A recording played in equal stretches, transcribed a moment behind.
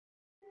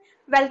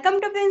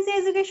Welcome to Princey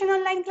Education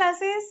Online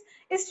Classes.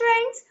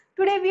 Students,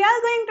 today we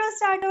are going to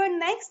start our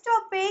next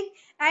topic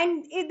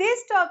and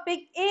this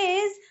topic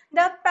is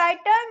the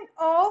pattern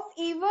of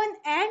even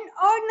and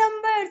odd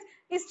numbers.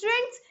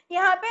 Students,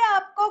 यहाँ पे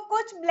आपको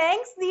कुछ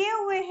blanks दिए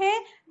हुए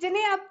हैं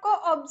जिन्हें आपको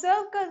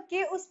observe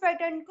करके उस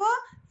pattern को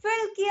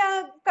fill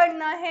किया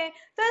करना है.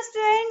 तो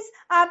स्टूडेंट्स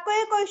आपको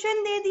ये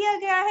क्वेश्चन दे दिया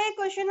गया है,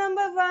 क्वेश्चन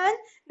नंबर 1.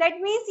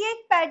 दैट मीन्स ये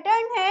एक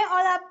पैटर्न है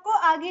और आपको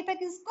आगे तक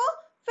इसको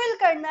फिल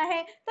करना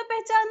है. तो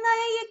पहचानना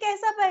है ये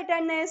कैसा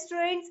पैटर्न है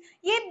स्टूडेंट्स.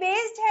 ये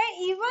बेस्ड है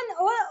इवन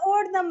और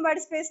ऑड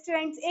नंबर्स पे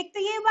स्टूडेंट्स. एक तो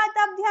ये बात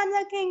आप ध्यान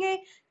रखेंगे,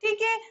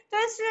 ठीक है.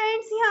 तो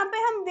स्टूडेंट्स यहाँ पे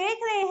हम देख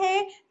रहे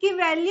हैं कि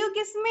वैल्यू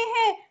किसमें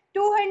है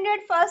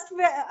 200. फर्स्ट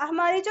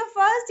हमारी जो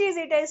फर्स्ट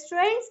डिजिट है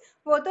स्टूडेंट्स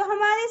वो तो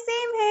हमारी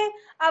सेम है.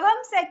 अब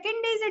हम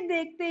सेकंड डिजिट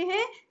देखते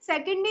हैं,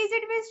 सेकंड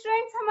डिजिट भी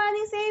स्टूडेंट्स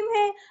हमारी सेम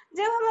है.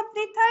 जब हम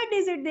अपनी थर्ड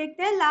डिजिट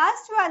देखते हैं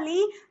लास्ट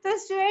वाली, तो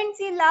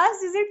स्टूडेंट्स ये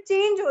लास्ट डिजिट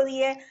चेंज हो रही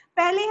है.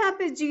 पहले यहाँ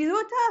पे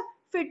 0 था,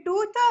 फिर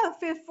 2 था,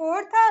 फिर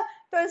 4 था.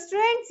 तो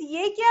स्टूडेंट्स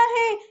ये क्या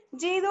है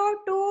 0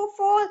 2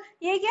 4,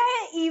 ये क्या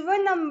है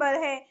इवन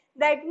नंबर है.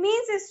 दैट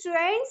मीन्स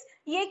स्टूडेंट्स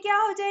ये क्या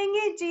हो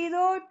जाएंगे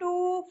 0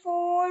 2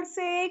 4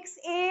 6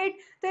 8.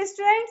 तो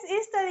स्टूडेंट्स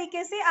इस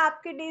तरीके से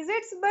आपके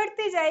डिजिट्स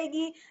बढ़ती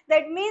जाएगी.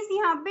 दैट मीन्स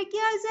यहाँ पे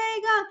क्या आ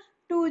जाएगा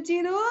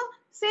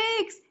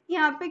 206,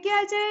 यहाँ पे क्या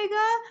आ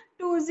जाएगा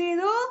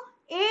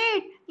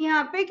 208,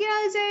 यहाँ पे क्या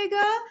आ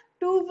जाएगा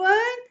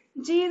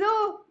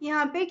 210,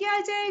 यहाँ पे क्या आ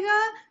जाएगा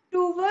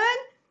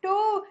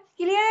 212.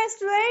 क्लियर है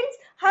स्टूडेंट्स.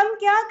 हम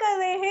क्या कर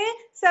रहे हैं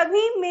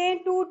सभी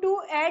में 2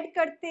 2 ऐड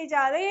करते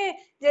जा रहे हैं.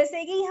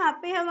 जैसे कि यहाँ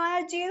पे हमारा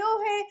 0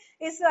 है,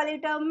 इस वाली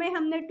टर्म में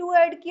हमने 2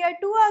 ऐड किया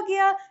 2 आ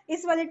गया,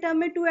 इस वाली टर्म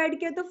में 2 ऐड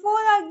किया तो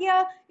 4 आ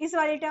गया, इस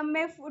वाली टर्म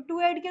में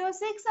 2 ऐड किया तो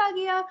 6 आ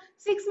गया,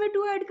 6 में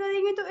 2 ऐड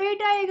करेंगे तो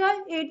 8 आएगा,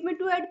 8 में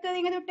 2 ऐड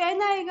करेंगे तो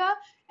 10 आएगा,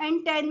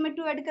 एंड 10 में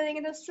 2 ऐड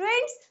करेंगे तो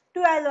स्टूडेंट्स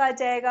 12 आ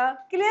जाएगा.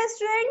 Clear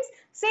students.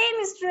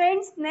 Same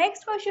students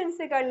next question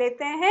से कर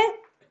लेते हैं.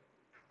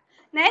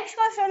 नेक्स्ट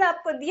क्वेश्चन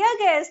आपको दिया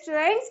गया है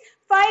स्टूडेंट्स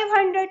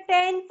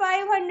 510,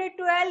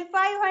 512,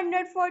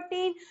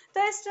 514.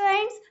 तो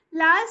स्टूडेंट्स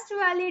लास्ट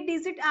वाली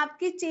डिजिट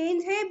आपकी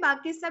चेंज है,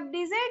 बाकी सब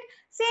डिजिट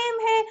सेम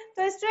है.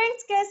 तो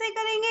स्टूडेंट्स कैसे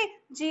करेंगे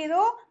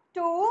 0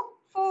 2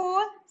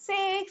 4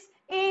 6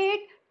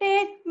 8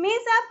 10.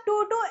 मीन्स आप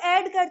 2 2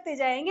 ऐड करते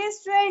जाएंगे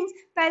स्टूडेंट्स.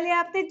 पहले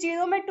आपने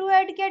 0 में 2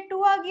 ऐड किया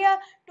 2 आ गया,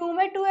 2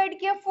 में 2 ऐड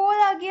किया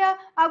 4 आ गया.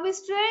 अब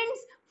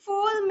स्टूडेंट्स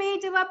 4 में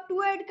जब आप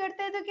 2 ऐड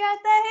करते हैं तो क्या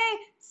आता है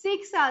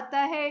 6 आता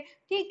है.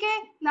 ठीक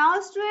है.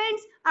 नाउ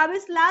स्टूडेंट्स अब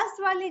इस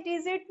लास्ट वाली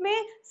डिजिट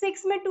में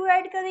 6 में 2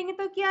 ऐड करेंगे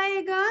तो क्या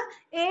आएगा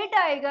 8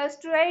 आएगा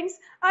स्टूडेंट्स.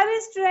 अब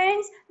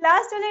स्टूडेंट्स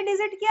लास्ट वाली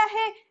डिजिट क्या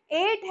है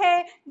 8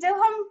 है.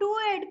 जब हम 2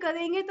 ऐड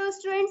करेंगे तो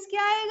स्टूडेंट्स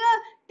क्या आएगा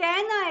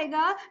 10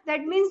 आएगा.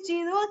 दैट मीन्स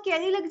 0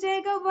 कैरी लग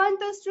जाएगा 1,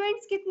 तो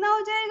स्टूडेंट्स कितना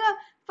हो जाएगा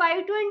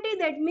 520.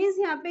 दैट मीन्स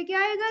यहाँ पे क्या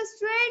आएगा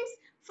स्टूडेंट्स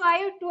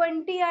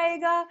 520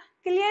 आएगा.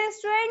 Clear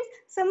students.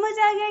 समझ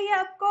आ गया ये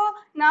आपको.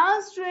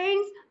 नाउ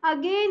स्टूडेंट्स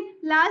अगेन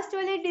लास्ट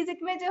वाले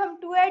डिजिट में जब हम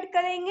 2 ऐड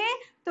करेंगे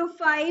तो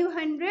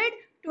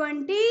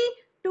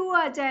 522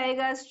 आ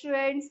जाएगा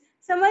स्टूडेंट्स.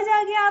 समझ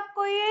आ गया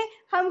आपको ये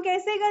हम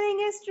कैसे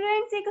करेंगे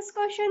स्टूडेंट्स इस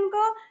क्वेश्चन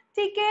को.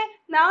 ठीक है.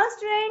 नाउ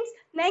स्टूडेंट्स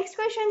नेक्स्ट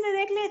क्वेश्चन से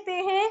देख लेते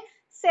हैं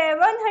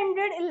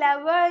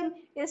 711.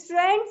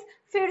 स्टूडेंट्स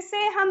फिर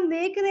से हम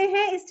देख रहे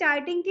हैं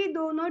स्टार्टिंग की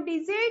दोनों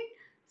डिजिट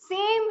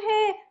सेम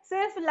है,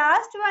 सिर्फ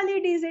लास्ट वाली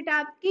डिजिट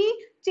आपकी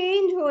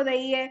चेंज हो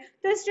रही है.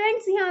 तो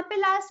स्टूडेंट्स यहाँ पे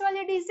लास्ट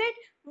वाली डिजिट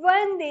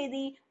 1 दे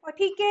दी और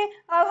ठीक है.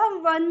 अब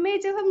हम 1 में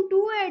जब हम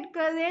 2 ऐड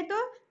कर रहे हैं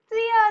तो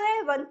 3 आ रहा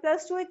है. 1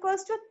 + 2 =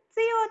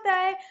 3 होता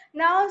है.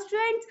 नाउ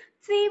स्टूडेंट्स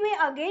 3 में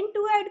अगेन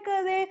 2 ऐड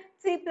कर रहे हैं,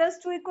 3 +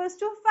 2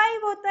 =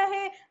 5 होता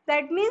है.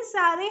 दैट मीन्स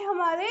सारे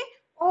हमारे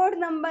ऑड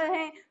नंबर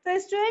हैं. तो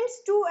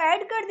स्टूडेंट्स 2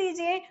 ऐड कर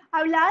दीजिए.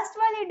 अब लास्ट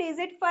वाले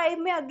डिजिट 5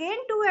 में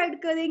अगेन 2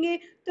 ऐड करेंगे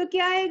तो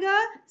क्या आएगा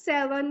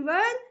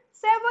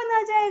 717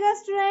 आ जाएगा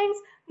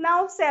स्टूडेंट्स.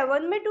 नाउ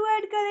 7 में 2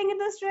 ऐड करेंगे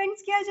तो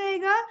स्टूडेंट्स क्या आ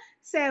जाएगा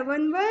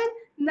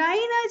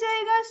 719 आ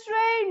जाएगा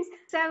स्टूडेंट्स.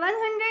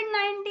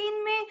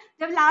 719 में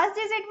जब लास्ट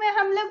डिजिट में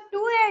हम लोग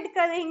 2 ऐड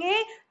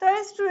करेंगे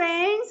तो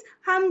स्टूडेंट्स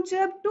हम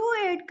जब 2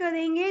 ऐड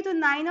करेंगे तो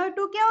 9 और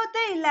 2 क्या होता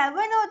है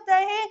 11 होता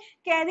है.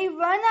 कैरी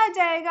 1 आ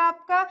जाएगा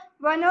आपका.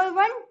 1 और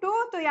 1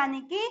 2, तो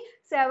यानी कि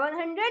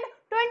 721.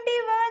 तो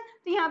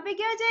यहाँ पे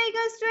क्या आ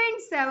जाएगा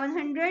स्टूडेंट्स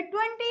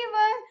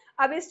 721.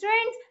 अब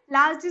स्टूडेंट्स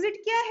लास्ट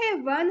डिजिट क्या है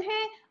 1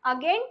 है,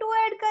 अगेन 2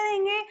 ऐड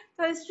करेंगे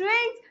तो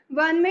स्टूडेंट्स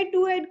 1 में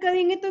 2 ऐड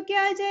करेंगे तो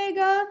क्या आ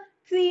जाएगा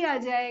 3 आ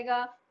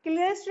जाएगा.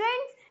 Clear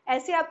students.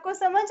 ऐसे आपको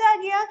समझ आ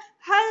गया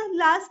हर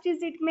लास्ट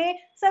डिजिट में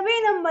सभी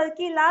नंबर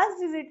की लास्ट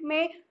डिजिट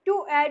में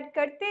 2 ऐड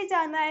करते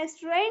जाना है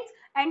स्टूडेंट्स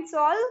एंड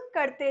सॉल्व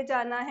करते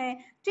जाना है.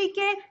 ठीक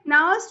है.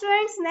 नाउ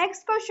स्टूडेंट्स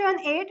नेक्स्ट क्वेश्चन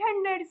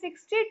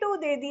 862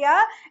 दे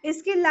दिया.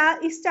 इसकी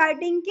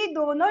स्टार्टिंग की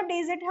दोनों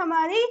डिजिट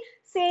हमारी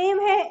सेम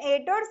है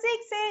 8 और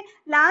 6 है.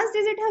 लास्ट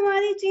डिजिट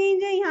हमारी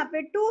चेंज है, यहाँ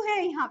पे 2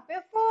 है, यहाँ पे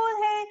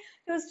 4 है.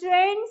 तो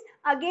स्टूडेंट्स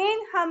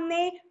अगेन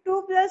हमने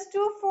 2 +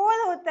 2 4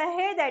 होता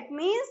है. दैट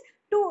मीन्स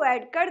 2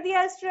 ऐड कर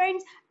दिया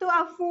स्टूडेंट्स। तो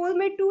आप 4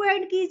 में 2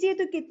 ऐड कीजिए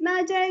तो कितना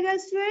आ जाएगा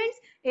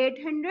स्टूडेंट्स?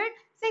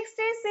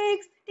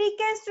 866।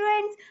 ठीक है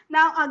स्टूडेंट्स।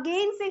 नाउ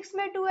अगेन 6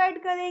 में 2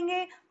 ऐड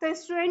करेंगे तो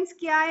स्टूडेंट्स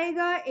क्या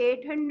आएगा?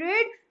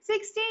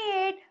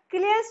 868।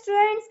 Clear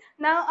students.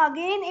 नाउ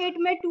अगेन 8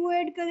 में 2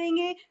 ऐड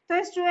करेंगे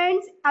तो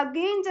स्टूडेंट्स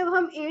अगेन जब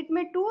हम 8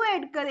 में 2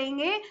 ऐड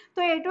करेंगे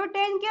तो 8 और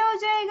 10 क्या हो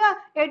जाएगा?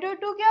 8 और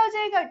 2 क्या हो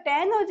जाएगा?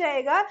 10 हो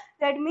जाएगा।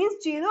 दैट मीन्स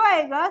 0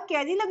 आएगा,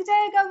 कैरी लग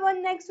जाएगा 1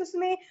 नेक्स्ट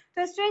उसमें।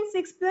 तो स्टूडेंट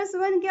 6 +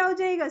 1 क्या हो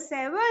जाएगा?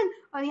 7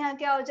 और यहाँ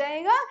क्या हो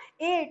जाएगा?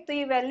 8। तो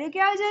ये वैल्यू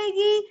क्या आ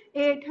जाएगी?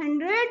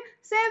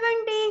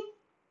 870।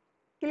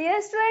 क्लियर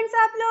स्टूडेंट्स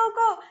आप लोगों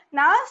को?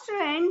 Now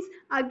students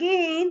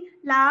again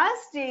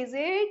last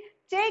digit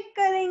check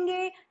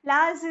करेंगे।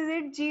 लास्ट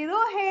डिजिट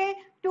 0 है,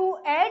 2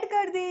 ऐड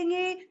कर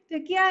देंगे तो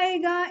क्या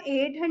आएगा?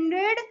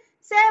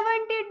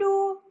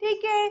 872।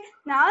 ठीक है।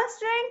 Now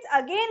students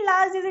again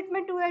last digit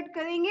में 2 ऐड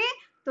करेंगे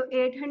तो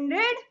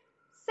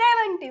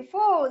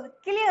 874।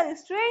 Clear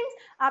students?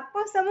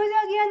 आपको समझ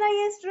आ गया ना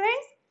ये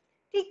स्टूडेंट्स?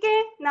 ठीक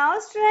है। नाउ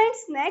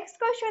स्टूडेंट्स नेक्स्ट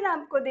क्वेश्चन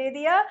आपको दे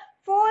दिया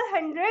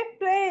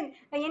 410,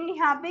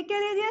 यहाँ पे क्या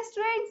दे दिया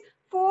स्टूडेंट्स?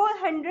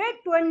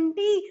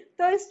 420।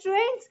 तो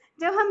स्टूडेंट्स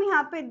जब हम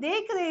यहाँ पे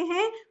देख रहे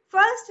हैं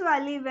फर्स्ट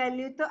वाली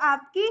वैल्यू तो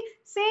आपकी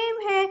सेम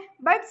है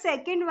बट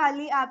सेकंड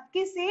वाली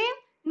आपकी सेम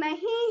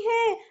नहीं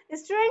है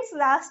स्टूडेंट्स,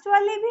 लास्ट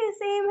वाली भी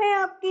सेम है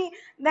आपकी।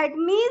 दैट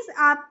मीन्स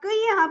आपके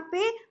यहाँ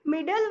पे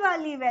मिडल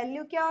वाली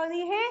वैल्यू क्या हो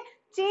रही है?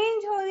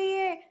 चेंज हो रही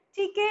है।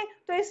 ठीक है।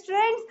 तो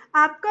स्टूडेंट्स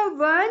आपका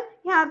 1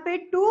 यहाँ पे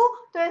 2,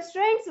 तो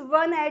स्टूडेंट्स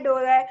 1 ऐड हो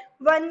रहा है।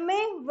 1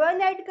 में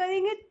 1 ऐड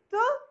करेंगे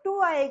तो 2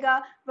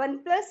 आएगा। 1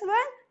 +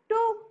 1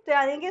 2। तो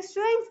यानी कि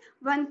स्टूडेंट्स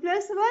 1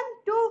 + 1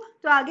 2।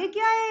 तो आगे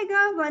क्या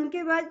आएगा? 1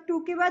 के बाद 2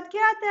 के बाद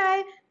क्या आता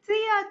है?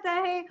 3 आता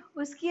है।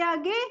 उसके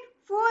आगे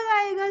 4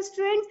 आएगा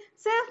स्टूडेंट्स।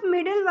 सिर्फ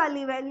मिडिल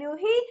वाली वैल्यू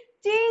ही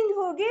चेंज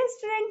होगी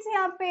स्टूडेंट्स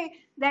यहाँ पे।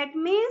 That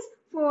means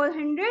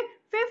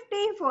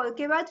 450। 4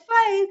 के बाद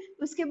 5,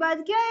 उसके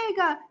बाद क्या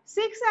आएगा?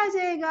 6 आ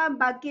जाएगा।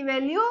 बाकी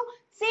वैल्यू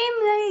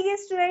सेम रहेगी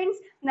स्टूडेंट्स।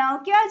 नाउ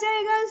क्या आ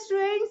जाएगा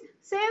स्टूडेंट्स?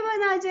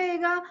 7 आ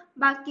जाएगा।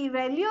 बाकी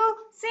वैल्यू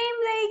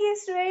सेम रहेगी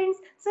स्टूडेंट्स।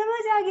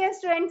 समझ आ गया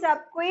स्टूडेंट्स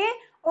आपको ये?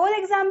 और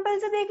एग्जाम्पल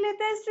से देख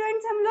लेते हैं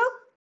स्टूडेंट्स हम लोग।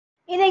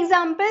 इन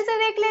एग्जाम्पल से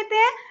देख लेते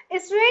हैं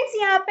स्टूडेंट्स।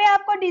 यहाँ पे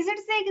आपको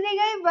डिजिट्स देख दी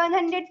गई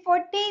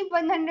 140,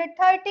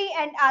 130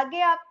 एंड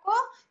आगे आपको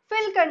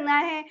फिल करना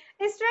है।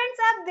 स्टूडेंट्स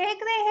आप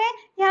देख रहे हैं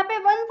यहाँ पे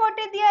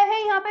 140 दिया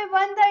है, यहाँ पे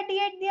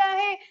 138 दिया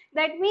है।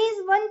 दैट मीन्स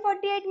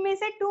 148 में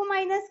से 2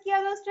 माइनस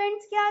किया तो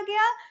स्टूडेंट्स क्या आ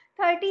गया?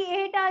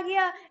 38 आ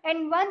गया।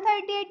 एंड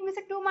 138 में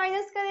से 2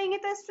 माइनस करेंगे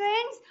तो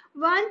स्टूडेंट्स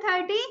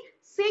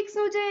 136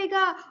 हो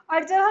जाएगा।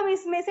 और जब हम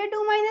इसमें से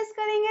 2 माइनस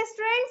करेंगे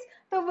स्टूडेंट्स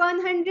तो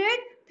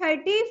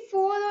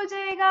 134 हो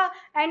जाएगा।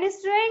 एंड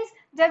स्टूडेंट्स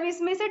जब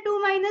इसमें से 2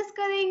 माइनस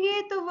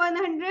करेंगे तो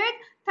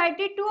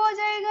 132 हो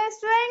जाएगा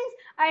स्टूडेंट्स।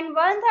 एंड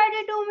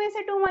 132 में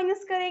से 2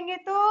 माइनस करेंगे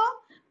तो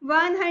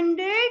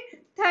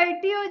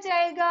 130 हो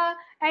जाएगा।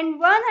 एंड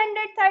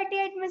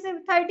 138 में से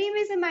 30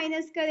 में से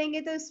माइनस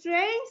करेंगे तो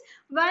स्टूडेंट्स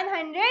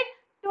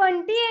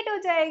 128 हो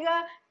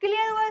जाएगा।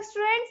 क्लियर हुआ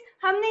स्टूडेंट्स?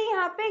 हमने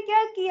यहाँ पे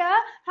क्या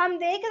किया? हम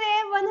देख रहे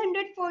हैं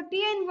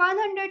 140 एंड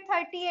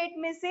 138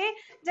 में से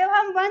जब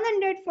हम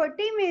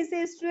 140 में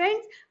से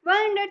स्टूडेंट्स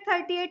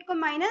 138 को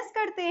माइनस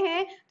करते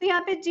हैं तो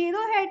यहाँ पे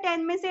 0 है, 10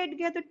 में से 8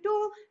 गया तो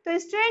 2। तो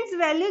स्टूडेंट्स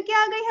वैल्यू क्या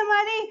आ गई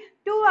हमारी?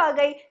 2 आ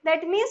गई।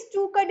 दैट मीन्स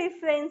 2 का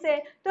डिफरेंस है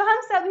तो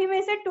हम सभी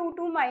में से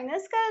 2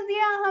 माइनस कर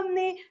दिया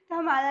हमने, तो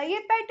हमारा ये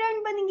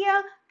पैटर्न बन गया।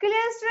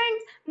 Clear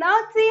students?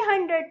 Now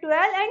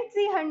 312 and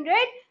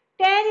 310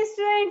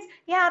 students,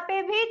 यहाँ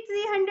पे भी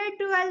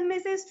 312 में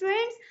से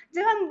स्टूडेंट्स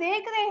जब हम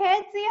देख रहे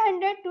हैं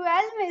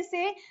 312 में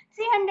से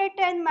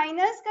 310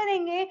 माइनस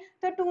करेंगे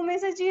तो 2 में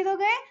से 0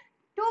 गए,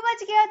 2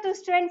 बच गया। तो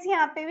स्टूडेंट्स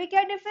यहाँ पे भी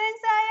क्या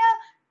डिफरेंस आया?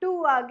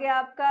 2 आ गया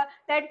आपका।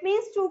 दैट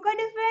मीन्स 2 का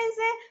डिफरेंस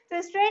है।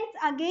 तो स्टूडेंट्स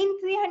अगेन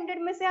 300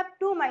 में से आप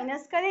 2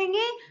 माइनस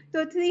करेंगे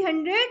तो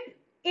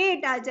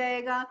 308 आ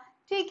जाएगा।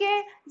 ठीक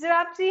है। जब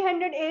आप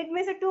 308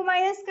 में से 2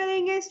 माइनस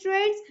करेंगे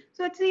स्टूडेंट्स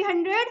तो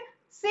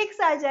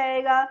 306 आ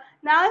जाएगा।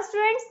 नाउ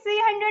स्टूडेंट्स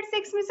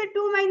 306 में से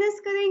 2 माइनस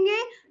करेंगे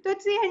तो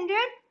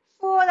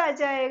 304 आ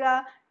जाएगा।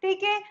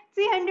 ठीक है।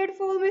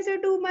 304 में से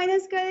 2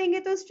 माइनस करेंगे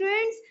तो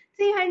स्टूडेंट्स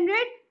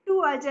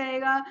 302 आ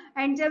जाएगा।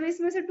 एंड जब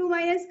इसमें से 2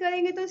 माइनस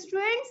करेंगे तो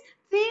स्टूडेंट्स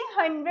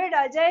 300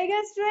 आ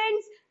जाएगा।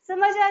 स्टूडेंट्स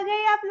समझ आ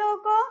गई आप लोगों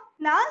को?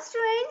 Now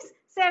students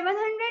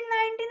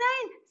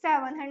 799,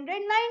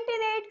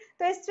 798।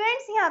 तो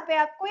स्टूडेंट्स यहाँ पे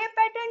आपको ये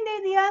पैटर्न दे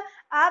दिया।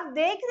 आप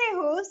देख रहे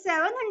हो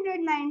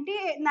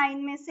 799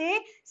 में से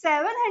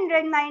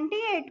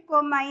 798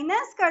 को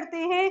माइनस करते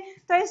हैं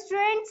तो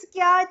स्टूडेंट्स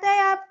क्या आता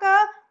है आपका?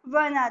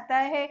 1 आता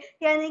है,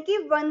 यानी कि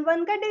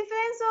 1 का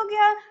डिफरेंस हो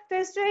गया।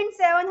 तो स्टूडेंट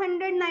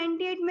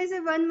 798 में से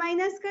 1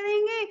 माइनस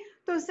करेंगे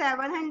तो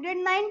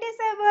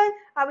 797।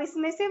 अब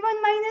इसमें से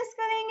 1 माइनस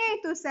करेंगे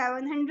तो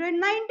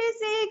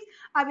 796।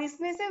 अब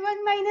इसमें से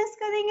 1 माइनस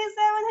करेंगे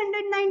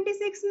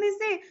 796 में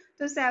से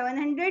तो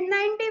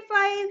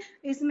 795।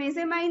 इसमें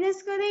से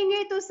माइनस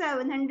करेंगे तो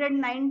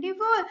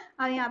 794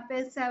 और यहाँ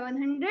पे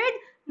 799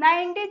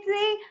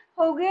 93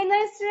 हो गए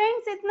ना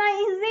स्टूडेंट्स, इतना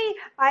इजी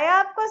आया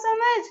आपको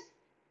समझ।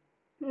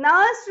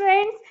 नाउ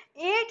स्टूडेंट्स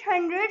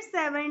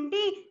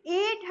 870,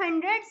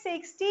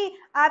 860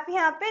 आप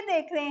यहाँ पे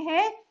देख रहे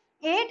हैं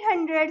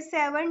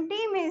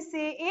 870 में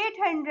से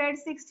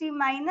 860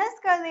 माइनस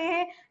कर रहे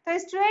हैं तो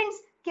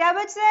स्टूडेंट्स क्या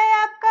बच रहा है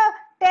आपका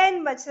 10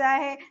 बच रहा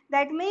है।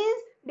 दैट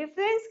मीन्स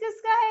डिफरेंस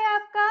किसका है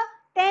आपका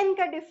 10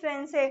 का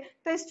डिफरेंस है।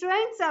 तो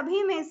स्टूडेंट्स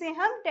सभी में से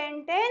हम 10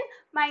 10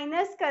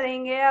 माइनस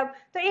करेंगे। अब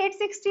तो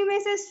 860 में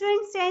से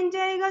स्टूडेंट्स 10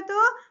 जाएगा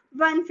तो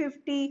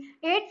 150,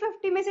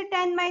 850 में से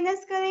 10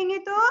 माइनस करेंगे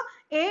तो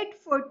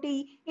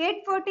 840,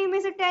 840 में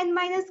से 10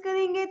 माइनस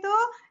करेंगे तो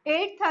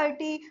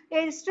 830,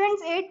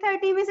 स्टूडेंट्स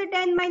 830 में से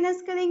 10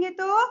 माइनस करेंगे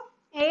तो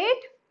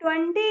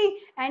 820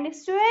 एंड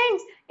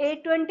स्टूडेंट्स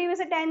 820 में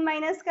से 10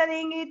 माइनस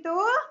करेंगे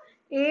तो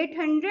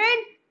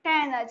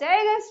 810 आ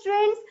जाएगा।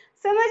 स्टूडेंट्स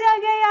समझ आ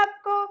गया है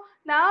आपको।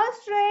 नाउ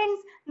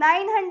स्टूडेंट्स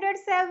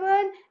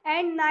 907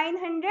 एंड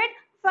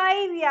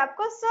 905 ये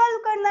आपको सॉल्व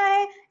करना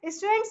है।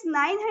 स्टूडेंट्स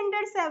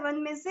 907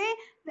 में से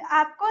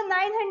आपको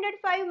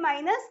 905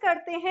 माइनस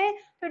करते हैं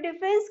तो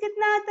डिफरेंस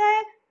कितना आता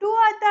है 2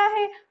 आता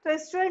है। तो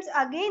स्टूडेंट्स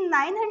अगेन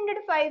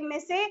 905 में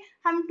से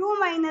हम 2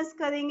 माइनस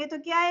करेंगे तो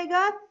क्या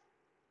आएगा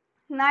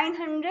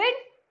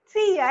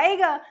 903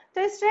 आएगा।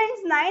 तो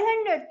स्टूडेंट्स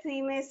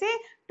 903 में से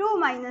 2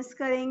 माइनस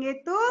करेंगे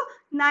तो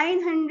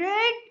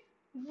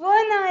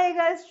 901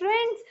 आएगा।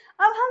 स्टूडेंट्स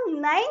अब हम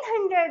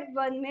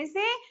 901 में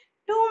से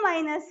 2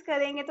 माइनस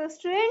करेंगे तो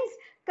स्टूडेंट्स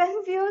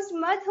कंफ्यूज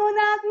मत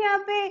होना आप।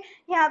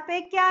 यहाँ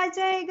पे क्या आ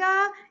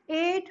जाएगा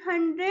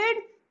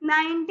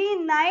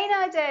 899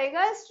 आ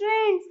जाएगा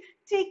स्टूडेंट्स।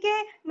 ठीक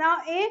है ना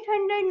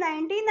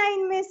 899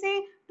 में से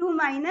 2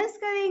 माइनस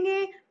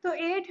करेंगे तो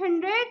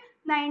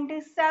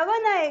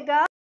 897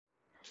 आएगा।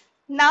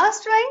 नाउ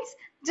स्टूडेंट्स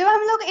जब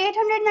हम लोग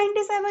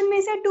 897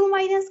 में से 2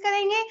 माइनस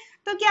करेंगे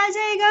तो क्या आ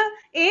जाएगा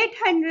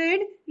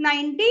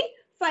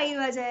 895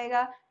 आ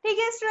जाएगा। ठीक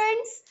है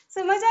स्टूडेंट्स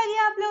समझ आ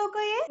गया आप लोगों को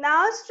ये।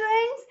 नाउ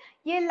स्टूडेंट्स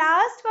ये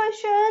लास्ट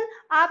क्वेश्चन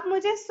आप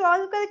मुझे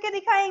सॉल्व करके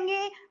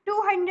दिखाएंगे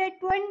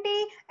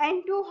 220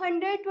 एंड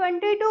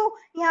 222।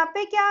 यहाँ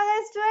पे क्या आ रहा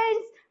है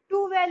स्टूडेंट्स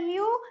 2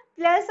 वैल्यू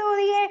प्लस हो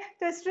रही है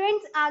तो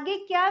स्टूडेंट्स आगे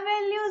क्या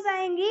वैल्यूज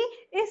आएंगी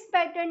इस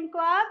पैटर्न को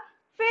आप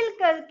फिल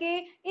करके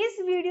इस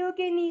वीडियो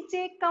के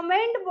नीचे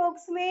कमेंट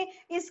बॉक्स में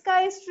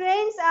इसका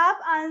स्टूडेंट्स आप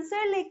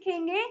आंसर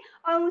लिखेंगे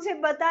और मुझे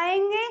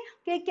बताएंगे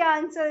कि क्या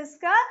आंसर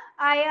इसका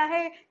आया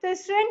है। तो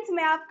स्टूडेंट्स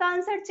मैं आपका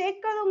आंसर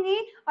चेक करूंगी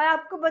और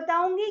आपको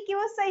बताऊंगी कि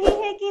वो सही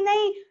है कि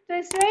नहीं।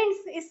 तो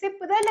स्टूडेंट्स इससे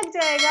पता लग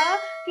जाएगा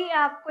कि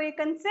आपको ये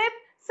कंसेप्ट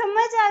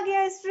समझ आ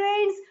गया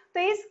स्टूडेंट्स।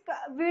 तो इस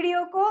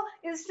वीडियो को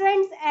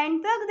स्टूडेंट्स एंड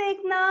तक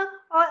देखना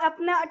और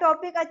अपना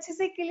टॉपिक अच्छे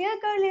से क्लियर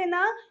कर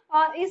लेना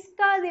और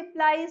इसका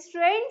रिप्लाई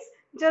स्टूडेंट्स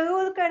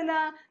जरूर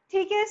करना।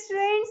 ठीक है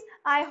स्टूडेंट्स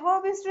आई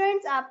होप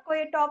स्टूडेंट्स आपको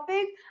ये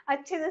टॉपिक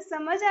अच्छे से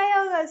समझ आया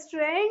होगा।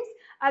 स्टूडेंट्स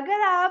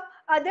अगर आप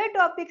अदर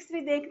टॉपिक्स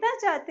भी देखना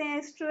चाहते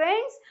हैं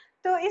स्टूडेंट्स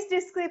तो इस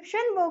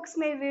डिस्क्रिप्शन बॉक्स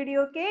में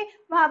वीडियो के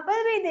वहां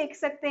पर भी देख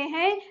सकते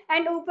हैं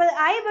एंड ऊपर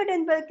आई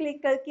बटन पर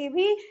क्लिक करके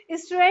भी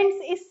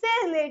स्टूडेंट्स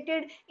इससे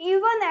related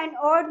even and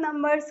odd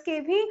numbers के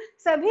भी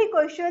सभी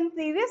क्वेश्चन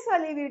प्रीवियस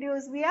वाले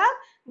वीडियोस भी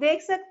आप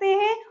देख सकते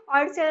हैं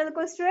और चैनल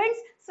को स्टूडेंट्स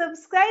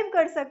सब्सक्राइब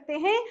कर सकते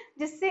हैं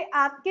जिससे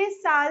आपके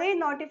सारे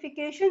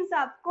नोटिफिकेशंस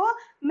आपको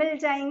मिल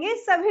जाएंगे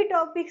सभी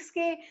टॉपिक्स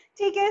के।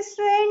 ठीक है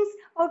स्टूडेंट्स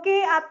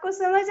ओके आपको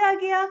समझ आ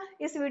गया।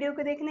 इस वीडियो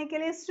को देखने के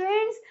लिए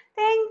स्टूडेंट्स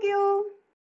थैंक यू।